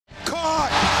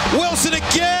Wilson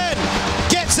again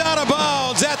gets out of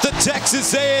bounds at the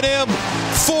Texas A&M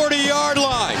 40-yard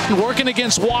line. Working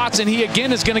against Watts, and he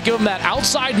again is going to give him that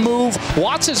outside move.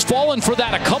 Watts has fallen for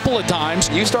that a couple of times.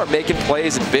 You start making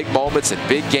plays in big moments, in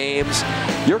big games,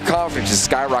 your confidence is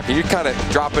skyrocketing. You kind of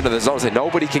drop into the zone and say,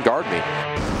 nobody can guard me.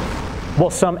 Well,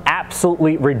 some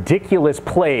absolutely ridiculous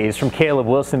plays from Caleb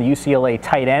Wilson, the UCLA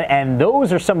tight end, and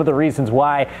those are some of the reasons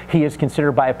why he is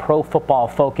considered by Pro Football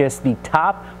Focus the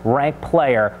top-ranked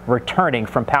player returning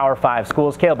from Power 5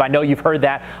 schools. Caleb, I know you've heard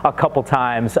that a couple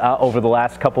times over the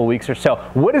last couple weeks or so.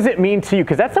 What does it mean to you?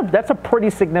 Because that's a pretty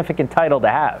significant title to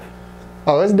have.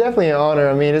 Oh, it's definitely an honor.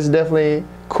 I mean, it's definitely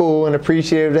cool and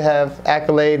appreciative to have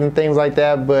accolades and things like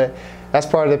that, but that's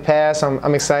part of the past.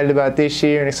 I'm excited about this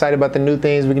year and excited about the new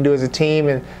things we can do as a team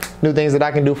and new things that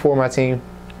I can do for my team.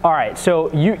 All right,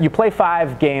 so you played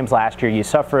 5 games last year. You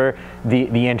suffer the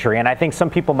injury, and I think some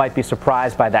people might be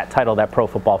surprised by that title that Pro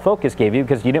Football Focus gave you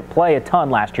because you didn't play a ton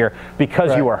last year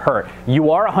because you were hurt.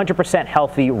 You are 100%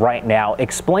 healthy right now.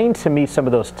 Explain to me some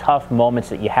of those tough moments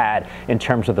that you had in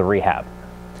terms of the rehab.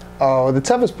 Oh, the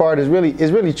toughest part is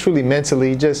really truly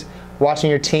mentally, just watching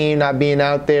your team not being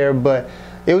out there, but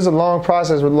it was a long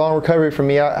process with long recovery for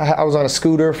me. I was on a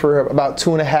scooter for about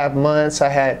 2.5 months. I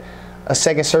had a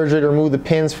second surgery to remove the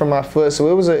pins from my foot, so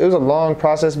it was a long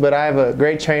process. But I have a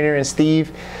great trainer in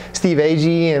Steve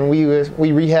Agee, and we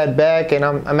rehabbed back. And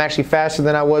I'm actually faster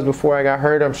than I was before I got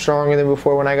hurt. I'm stronger than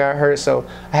before when I got hurt. So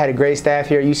I had a great staff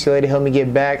here at UCLA to help me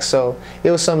get back. So it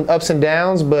was some ups and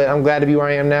downs, but I'm glad to be where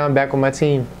I am now and back with my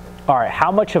team. All right,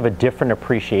 how much of a different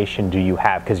appreciation do you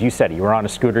have? Because you said you were on a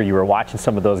scooter, you were watching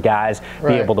some of those guys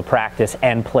be able to practice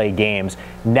and play games.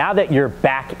 Now that you're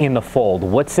back in the fold,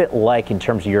 what's it like in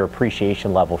terms of your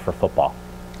appreciation level for football?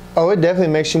 Oh, it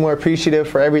definitely makes you more appreciative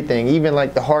for everything, even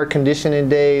like the hard conditioning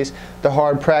days, the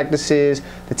hard practices,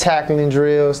 the tackling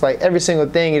drills, like every single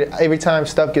thing. Every time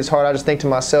stuff gets hard, I just think to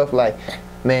myself, like,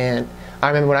 man, I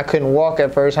remember when I couldn't walk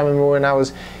at first. I remember when I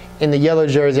was in the yellow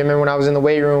jersey. I remember when I was in the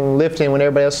weight room lifting when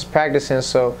everybody else was practicing.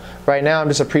 So right now I'm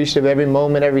just appreciative of every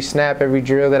moment, every snap, every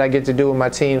drill that I get to do with my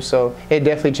team. So it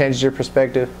definitely changes your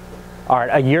perspective. All right,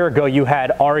 a year ago you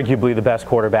had arguably the best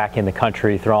quarterback in the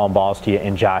country throwing balls to you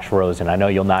in Josh Rosen. I know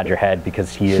you'll nod your head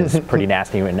because he is pretty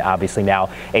nasty and obviously now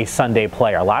a Sunday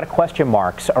player. A lot of question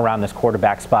marks around this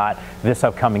quarterback spot this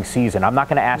upcoming season. I'm not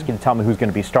going to ask you to tell me who's going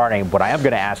to be starting. What I am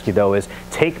going to ask you, though, is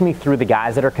take me through the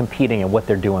guys that are competing and what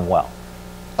they're doing well.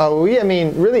 I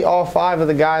mean, really all 5 of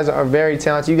the guys are very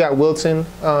talented. You got Wilson,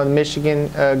 Michigan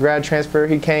grad transfer.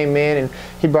 He came in and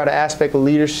he brought an aspect of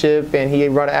leadership, and he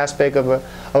brought an aspect of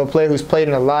a player who's played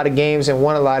in a lot of games and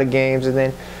won a lot of games. And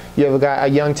then you have a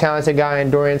young talented guy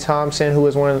in Dorian Thompson who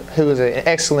is an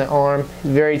excellent arm,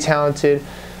 very talented,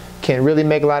 can really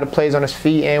make a lot of plays on his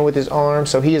feet and with his arms.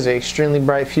 So he has an extremely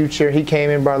bright future. He came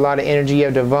in, brought a lot of energy. You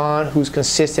have Devon, who's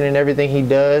consistent in everything he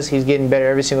does. He's getting better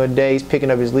every single day. He's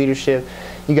picking up his leadership.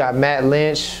 You got Matt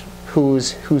Lynch,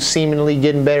 who's seemingly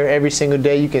getting better every single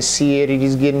day. You can see it.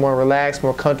 He's getting more relaxed,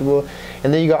 more comfortable.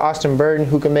 And then you got Austin Burton,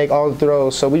 who can make all the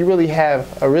throws. So we really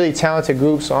have a really talented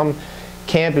group. So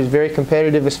camp is very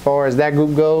competitive as far as that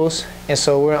group goes, and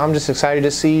so I'm just excited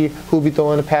to see who'll be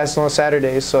throwing the passes on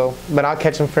Saturdays. But I'll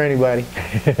catch them for anybody.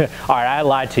 All right, I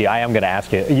lied to you. I am going to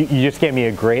ask you. You just gave me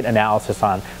a great analysis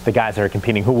on the guys that are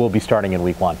competing. Who will be starting in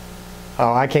Week 1?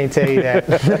 Oh, I can't tell you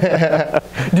that.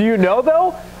 Do you know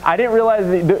though? I didn't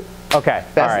realize. Okay,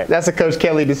 all right. That's a Coach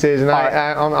Kelly decision.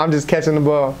 I'm just catching the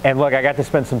ball. And look, I got to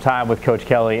spend some time with Coach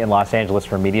Kelly in Los Angeles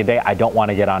for Media Day. I don't want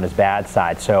to get on his bad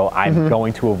side, so I'm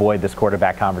going to avoid this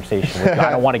quarterback conversation with you.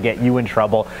 I don't want to get you in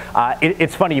trouble.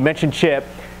 It's funny, you mentioned Chip.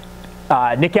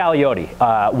 Nick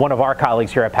Aliotti, one of our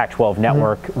colleagues here at Pac-12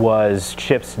 Network, was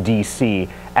Chip's DC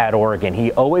at Oregon.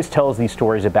 He always tells these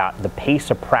stories about the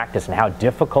pace of practice and how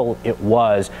difficult it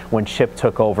was when Chip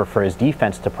took over for his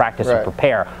defense to practice and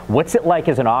prepare. What's it like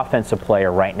as an offensive player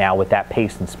right now with that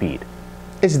pace and speed?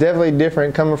 It's definitely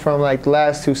different coming from like the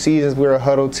last 2 seasons. We were a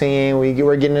huddle team.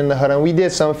 We're getting in the huddle. We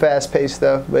did some fast-paced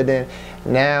stuff, but then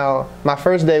now my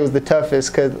first day was the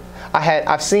toughest because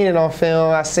I've seen it on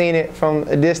film. I've seen it from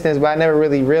a distance, but I never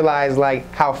really realized like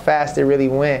how fast it really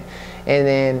went. And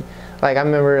then like I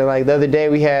remember like the other day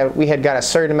we had got a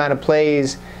certain amount of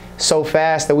plays so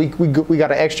fast that we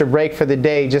got an extra break for the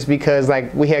day just because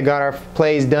like we had got our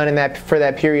plays done for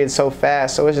that period so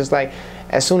fast. So it's just like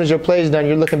as soon as your play is done,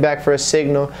 you're looking back for a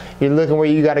signal. You're looking where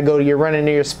you got to go. You're running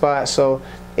to your spot. So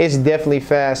it's definitely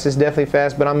fast. It's definitely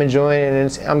fast, but I'm enjoying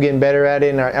it, and I'm getting better at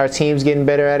it, and our team's getting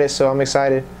better at it, so I'm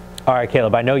excited. All right,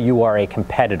 Caleb, I know you are a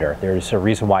competitor. There's a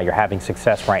reason why you're having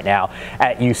success right now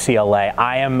at UCLA.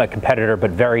 I am a competitor, but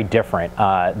very different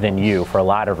than you for a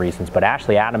lot of reasons. But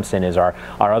Ashley Adamson is our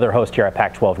other host here at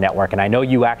Pac-12 Network, and I know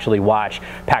you actually watch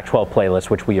Pac-12 playlists,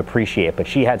 which we appreciate, but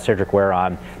she had Cedric Ware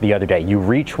on the other day. You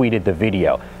retweeted the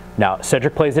video. Now,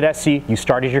 Cedric plays at SC. You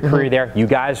started your career there. You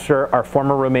guys are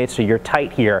former roommates, so you're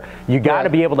tight here. You got to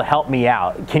be able to help me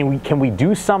out. Can we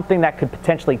do something that could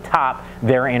potentially top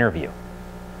their interview?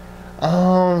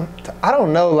 I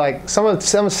don't know. Like some of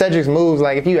Cedric's moves,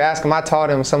 like if you ask him, I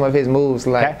taught him some of his moves.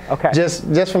 Like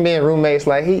just from being roommates,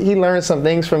 like he learned some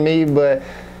things from me, but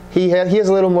he has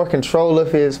a little more control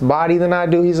of his body than I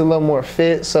do. He's a little more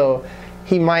fit, so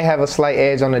he might have a slight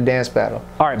edge on the dance battle.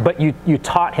 All right, but you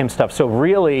taught him stuff. So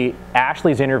really,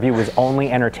 Ashley's interview was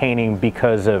only entertaining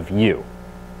because of you.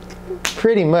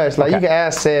 Pretty much. Like you can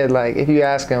ask Ced, like if you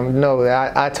ask him, no,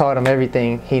 I taught him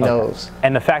everything he knows.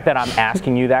 And the fact that I'm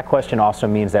asking you that question also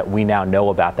means that we now know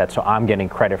about that, so I'm getting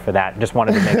credit for that. Just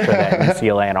wanted to make sure that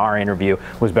UCLA and our interview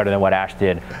was better than what Ash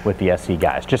did with the SC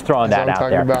guys. Just throwing that out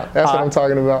there. That's what I'm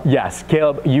talking about. Yes,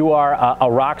 Caleb, you are a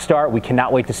rock star. We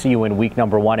cannot wait to see you in week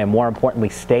number 1, and more importantly,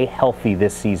 stay healthy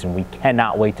this season. We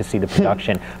cannot wait to see the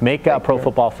production. Make Pro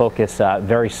Football Focus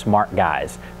very smart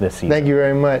guys this season. Thank you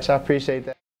very much. I appreciate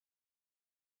that.